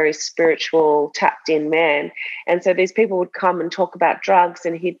he's a very spiritual, tapped in man. And so these people would come and talk about drugs,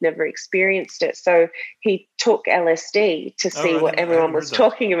 and he'd never experienced it. So he took LSD to see what everyone was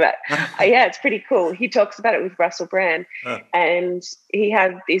talking about. Yeah, it's pretty cool. He talks about it with Russell Brand. And he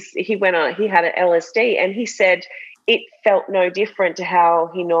had an LSD, and he said it felt no different to how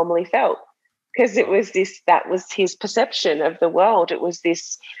he normally felt. Because that was his perception of the world. It was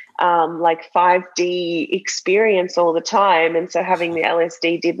this like 5D experience all the time. And so having the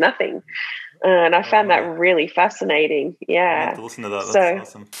LSD did nothing. And I found that really fascinating. Yeah. I have to listen to that. That's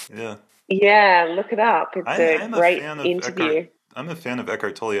awesome. Yeah. Yeah, look it up. It's a great interview. I'm a fan of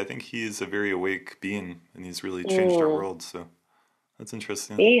Eckhart Tolle. I think he's a very awake being, and he's really changed our world. So that's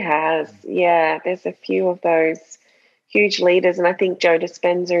interesting. He has. Yeah, there's a few of those huge leaders. And I think Dr. Joe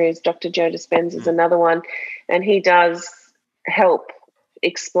Dispenza is another one. And he does help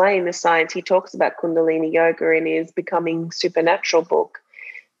explain the science. He talks about Kundalini yoga in his Becoming Supernatural book.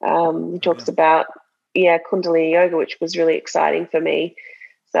 He talks about, Kundalini yoga, which was really exciting for me.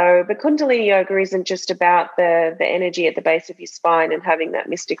 So the Kundalini yoga isn't just about the energy at the base of your spine and having that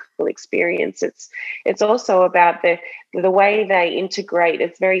mystical experience. It's also about the way they integrate.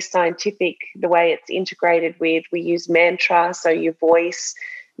 It's very scientific, the way it's integrated with, we use mantra, so your voice,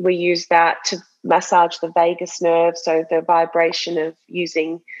 we use that to massage the vagus nerve, so the vibration of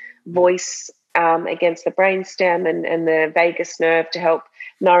using voice against the brainstem and the vagus nerve to help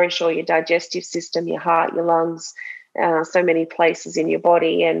nourish all your digestive system, your heart, your lungs, so many places in your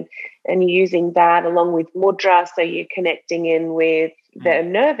body, and using that along with mudra, so you're connecting in with the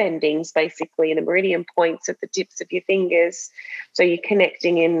nerve endings, basically, and the meridian points at the tips of your fingers, so you're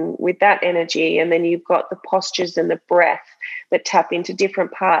connecting in with that energy. And then you've got the postures and the breath that tap into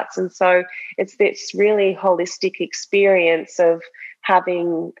different parts. And so it's this really holistic experience of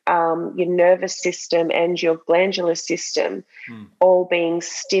having your nervous system and your glandular system all being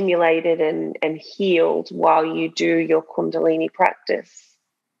stimulated and healed while you do your Kundalini practice.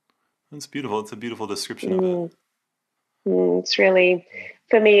 That's beautiful. It's a beautiful description of it. It's really,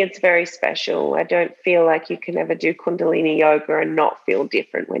 for me, it's very special. I don't feel like you can ever do Kundalini yoga and not feel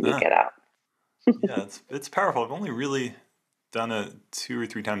different when you get up. Yeah, it's powerful. I've only really done it 2 or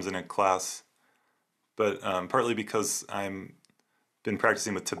 3 times in a class, but partly because I'm been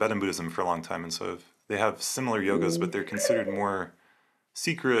practicing with Tibetan Buddhism for a long time, and so they have similar yogas, but they're considered more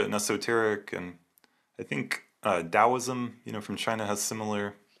secret and esoteric. And I think Taoism, from China, has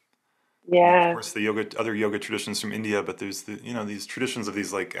similar. Yeah. Of course, other yoga traditions from India, but there's these traditions of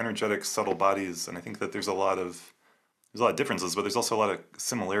these like energetic, subtle bodies, and I think that there's a lot of differences, but there's also a lot of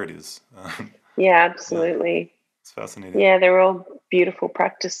similarities. Yeah, absolutely. Yeah, it's fascinating. Yeah, they're all beautiful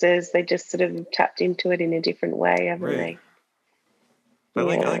practices. They just sort of tapped into it in a different way, haven't they? But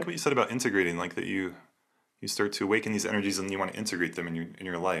I like what you said about integrating, like that you start to awaken these energies and you want to integrate them in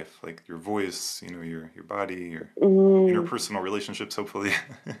your life, like your voice, your body, your interpersonal relationships, hopefully.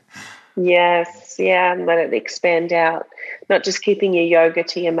 Yes, yeah, and let it expand out. Not just keeping your yoga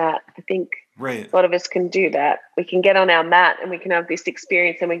to your mat. I think a lot of us can do that. We can get on our mat and we can have this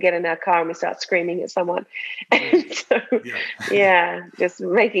experience, and we get in our car and we start screaming at someone. And so, just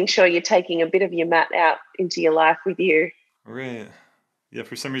making sure you're taking a bit of your mat out into your life with you. Right. Yeah,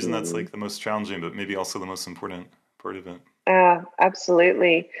 for some reason that's like the most challenging, but maybe also the most important part of it.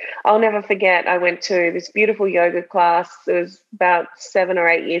 Absolutely. I'll never forget, I went to this beautiful yoga class. It was about 7 or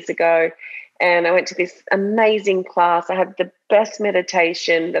 8 years ago. And I went to this amazing class. I had the best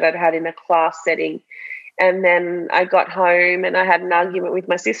meditation that I'd had in a class setting. And then I got home and I had an argument with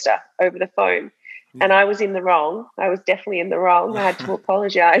my sister over the phone. And I was in the wrong. I was definitely in the wrong. I had to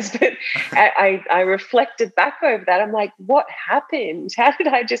apologize. But I reflected back over that. I'm like, what happened? How did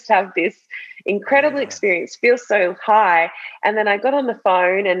I just have this incredible experience, feel so high? And then I got on the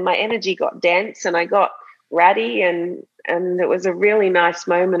phone and my energy got dense and I got ratty. And it was a really nice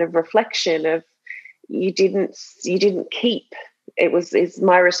moment of reflection of you didn't keep. It's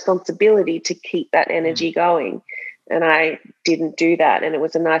my responsibility to keep that energy going. And I didn't do that. And it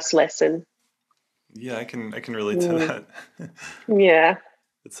was a nice lesson. Yeah, I can relate to that. Yeah.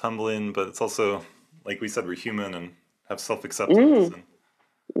 It's humbling, but it's also, like we said, we're human and have self-acceptance.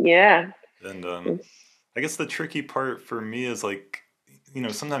 And I guess the tricky part for me is like,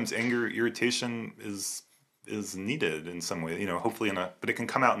 sometimes anger, irritation is needed in some way, hopefully but it can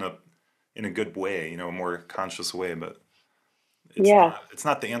come out in a good way, a more conscious way, but it's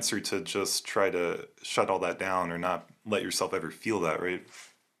not the answer to just try to shut all that down or not let yourself ever feel that, right?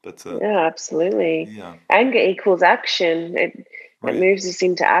 But absolutely. Yeah. Anger equals action. It moves us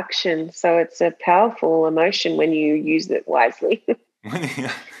into action. So it's a powerful emotion when you use it wisely.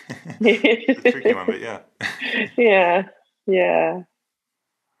 It's a tricky one, but yeah,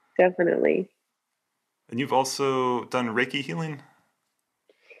 definitely. And you've also done Reiki healing?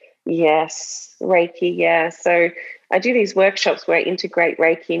 Yes, Reiki, yeah. So I do these workshops where I integrate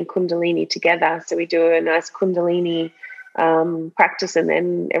Reiki and Kundalini together. So we do a nice Kundalini practice, and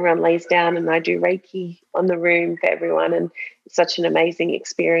then everyone lays down and I do Reiki on the room for everyone, and it's such an amazing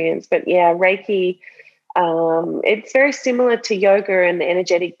experience. But yeah, Reiki, it's very similar to yoga and the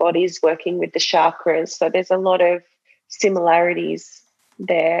energetic bodies working with the chakras. So there's a lot of similarities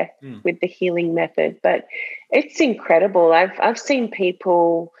there with the healing method, but it's incredible. I've seen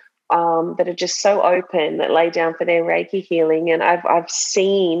people that are just so open that lay down for their Reiki healing, and I've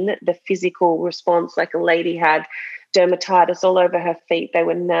seen the physical response. Like a lady had dermatitis all over her feet. They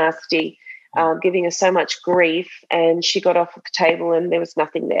were nasty. giving her so much grief, and she got off at the table and there was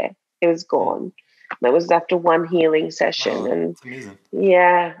nothing there. It was gone. That was after one healing session. Wow, And that's amazing.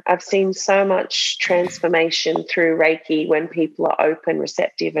 yeah, I've seen so much transformation through Reiki when people are open,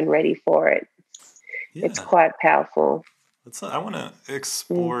 receptive, and ready for it. It's Yeah. quite powerful. I want to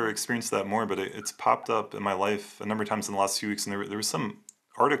Mm. experience that more, but it's popped up in my life a number of times in the last few weeks, and there was some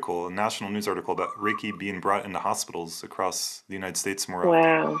article, a national news article about Reiki being brought into hospitals across the United States more often.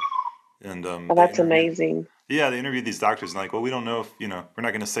 Wow. And Oh, they that's interviewed, amazing. yeah, they interviewed these doctors, and like, well, we don't know if, we're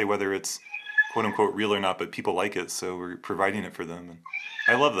not going to say whether it's quote unquote real or not, but people like it, so we're providing it for them. And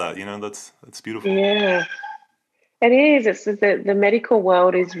I love that, that's beautiful. Yeah, it is. It's the medical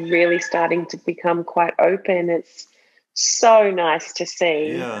world is really starting to become quite open. It's so nice to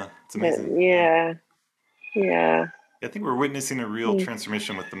see. Yeah, it's But amazing. Yeah. yeah, yeah. I think we're witnessing a real Mm.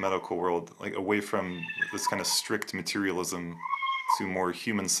 transformation with the medical world, like away from this kind of strict materialism to more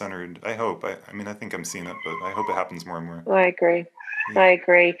human-centered. I hope. I mean, I think I'm seeing it, but I hope it happens more and more. I agree. Yeah. I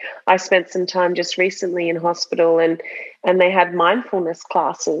agree. I spent some time just recently in hospital, and they had mindfulness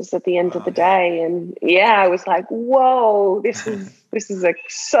classes at the end of the Yeah. day, and yeah, I was like, "Whoa, this is like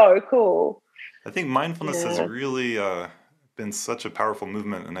so cool." I think mindfulness has Yeah. really been such a powerful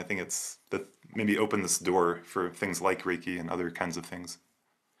movement, and I think it's that maybe opened this door for things like Reiki and other kinds of things.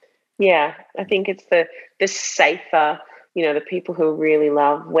 Yeah, I think it's the safer, the people who really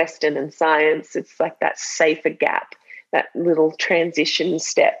love Western and science. It's like that safer gap, that little transition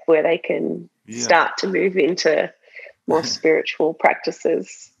step where they can Yeah. start to move into more spiritual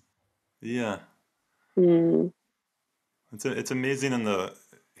practices. Yeah. Mm. It's amazing in the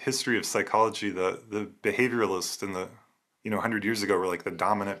history of psychology that the behavioralists in the 100 years ago were like the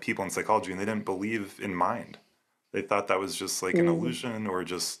dominant people in psychology, and they didn't believe in mind. They thought that was just like an Mm. illusion or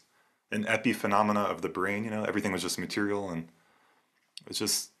just an epiphenomena of the brain. Everything was just material, and it's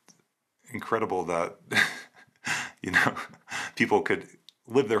just incredible that you know people could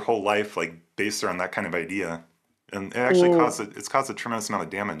live their whole life like based around that kind of idea, and it actually Mm. it's caused a tremendous amount of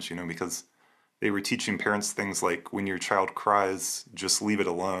damage. Because they were teaching parents things like when your child cries, just leave it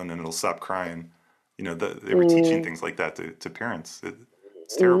alone and it'll stop crying. They were teaching Mm. things like that to parents.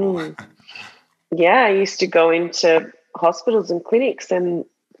 It's terrible. Mm. Yeah, I used to go into hospitals and clinics, and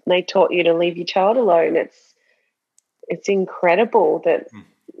they taught you to leave your child alone. It's incredible that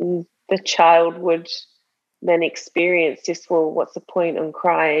the child would then experience this. Well, what's the point? I'm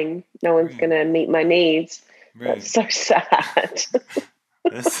crying. No one's Right, going to meet my needs. right. That's so sad.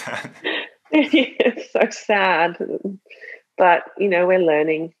 That's sad. It's so sad. But we're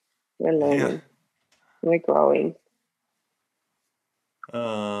learning. We're Yeah. learning. We're growing.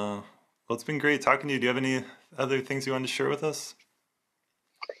 Well, it's been great talking to you. Do you have any other things you wanted to share with us?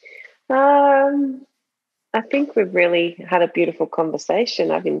 Um, I think we've really had a beautiful conversation.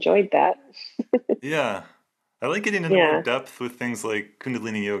 I've enjoyed that. Yeah. I like getting into more Yeah. depth with things like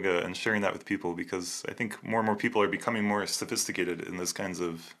Kundalini yoga and sharing that with people because I think more and more people are becoming more sophisticated in those kinds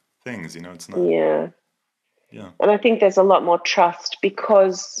of things. It's not, Yeah. yeah. And I think there's a lot more trust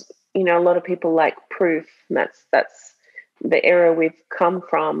because, a lot of people like proof. And that's the era we've come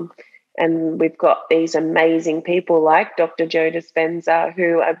from. And we've got these amazing people like Dr. Joe Dispenza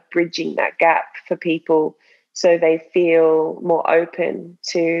who are bridging that gap for people so they feel more open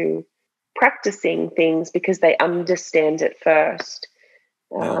to practicing things because they understand it first.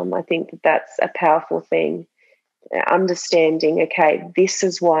 Yeah. I think that's a powerful thing. Understanding, okay, this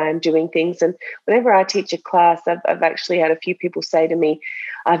is why I'm doing things. And whenever I teach a class, I've actually had a few people say to me,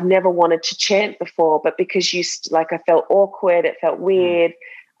 I've never wanted to chant before, but because I felt awkward, it felt Mm. weird.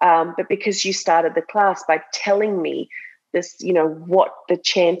 But because you started the class by telling me this, what the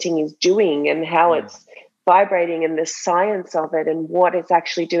chanting is doing and how Mm. it's vibrating and the science of it and what it's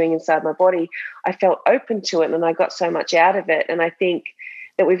actually doing inside my body, I felt open to it and I got so much out of it. And I think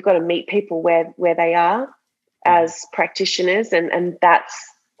that we've got to meet people where they are Mhm. as practitioners, and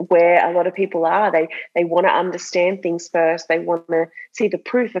that's where a lot of people are. They want to understand things first. They want to see the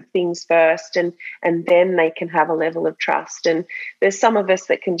proof of things first, and then they can have a level of trust. And there's some of us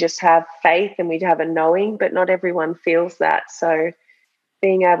that can just have faith and we'd have a knowing, but not everyone feels that. So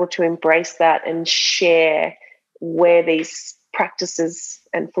being able to embrace that and share where these practices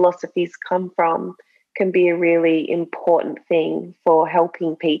and philosophies come from can be a really important thing for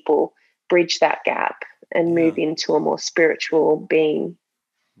helping people bridge that gap and move Yeah. into a more spiritual being.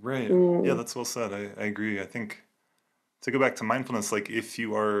 Right. Yeah, Mm. that's well said. I agree. I think to go back to mindfulness, like if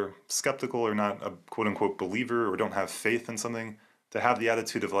you are skeptical or not a quote unquote believer or don't have faith in something, to have the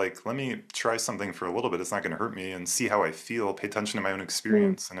attitude of like, let me try something for a little bit. It's not going to hurt me and see how I feel, pay attention to my own Mm.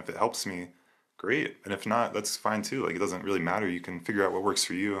 experience. And if it helps me, great. And if not, that's fine too. Like it doesn't really matter. You can figure out what works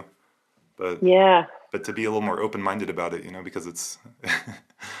for you. but yeah, but to be a little more open-minded about it, you know, because it's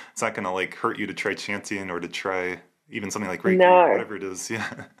it's not gonna like hurt you to try chanting or to try even something like Reiki or no, whatever it is.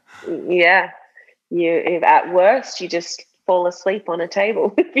 Yeah. yeah. If at worst you just fall asleep on a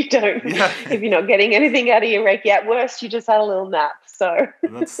table if you don't, Yeah. if you're not getting anything out of your Reiki. At worst, you just had a little nap. So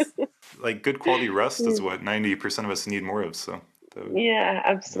And that's like good quality rest is what 90% of us need more of. So yeah, yeah.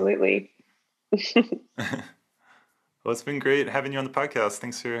 absolutely. Well, it's been great having you on the podcast.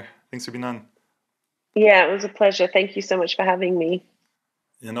 Thanks for being on. Yeah, it was a pleasure. Thank you so much for having me.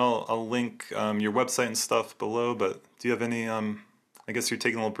 And I'll link your website and stuff below. But do you have any? I guess you're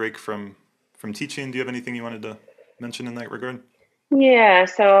taking a little break from teaching. Do you have anything you wanted to mention in that regard? Yeah,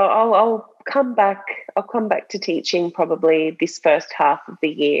 so I'll come back. I'll come back to teaching probably this first half of the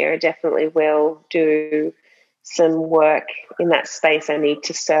year. I definitely will do some work in that space I need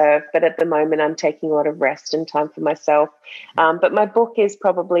to serve. But at the moment, I'm taking a lot of rest and time for myself. But my book is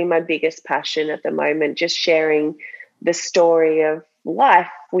probably my biggest passion at the moment, just sharing the story of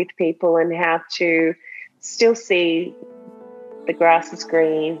life with people and how to still see the grass is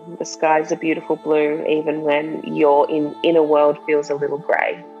green, the skies are beautiful blue, even when your inner world feels a little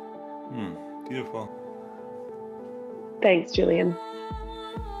grey. Beautiful. Thanks, Julian.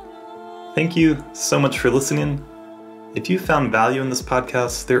 Thank you so much for listening. If you found value in this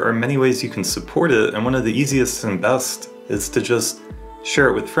podcast, there are many ways you can support it, and one of the easiest and best is to just share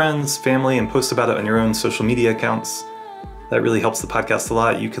it with friends, family, and post about it on your own social media accounts. That really helps the podcast a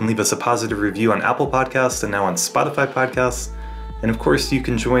lot. You can leave us a positive review on Apple Podcasts and now on Spotify Podcasts. And of course, you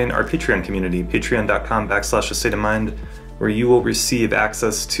can join our Patreon community, patreon.com/astateofmind, where you will receive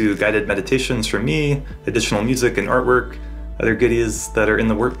access to guided meditations from me, additional music and artwork, other goodies that are in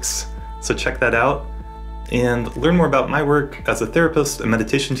the works. So check that out and learn more about my work as a therapist and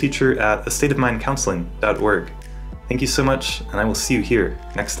meditation teacher at astateofmindcounseling.org. Thank you so much, and I will see you here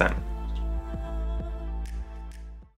next time.